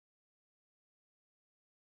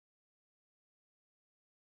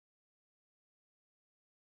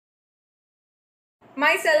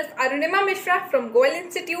Myself, Arunima Mishra from Goel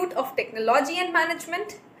Institute of Technology and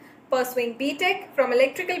Management, pursuing BTech from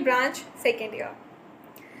Electrical Branch, second year.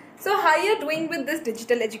 So how are you doing with this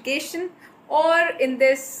digital education or in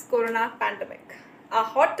this corona pandemic? A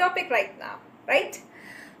hot topic right now, right?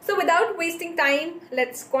 So without wasting time,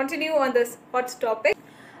 let's continue on this hot topic.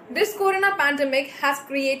 This corona pandemic has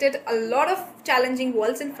created a lot of challenging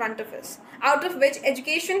worlds in front of us, out of which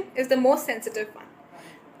education is the most sensitive one.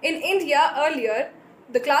 In India earlier,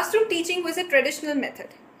 the classroom teaching was a traditional method.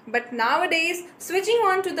 But nowadays, switching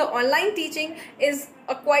on to the online teaching is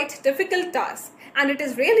a quite difficult task, and it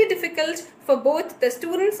is really difficult for both the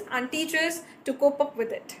students and teachers to cope up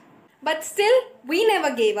with it. But still, we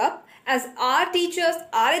never gave up, as our teachers,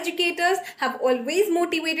 our educators have always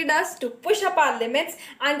motivated us to push up our limits,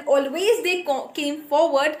 and always they came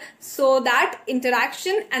forward so that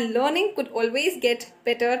interaction and learning could always get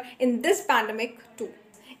better in this pandemic too.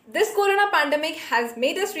 This corona pandemic has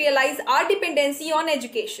made us realize our dependency on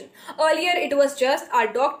education. Earlier, it was just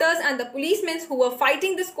our doctors and the policemen who were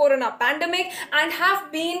fighting this corona pandemic and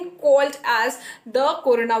have been called as the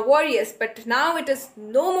corona warriors. But now it is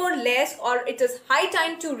no more less, or it is high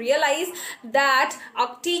time to realize that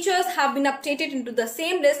our teachers have been updated into the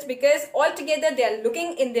same list, because altogether they are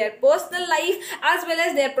looking in their personal life as well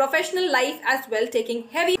as their professional life as well, taking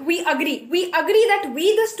heavy. We agree that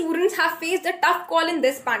we the students have faced a tough call in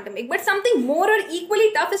this pandemic. But something more or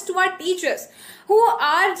equally tough is to our teachers, who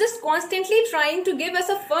are just constantly trying to give us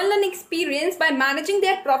a fun learning experience by managing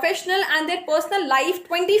their professional and their personal life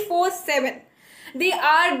 24/7. They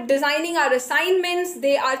are designing our assignments,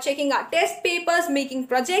 they are checking our test papers, making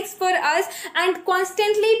projects for us, and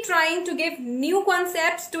constantly trying to give new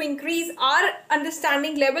concepts to increase our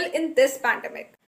understanding level in this pandemic.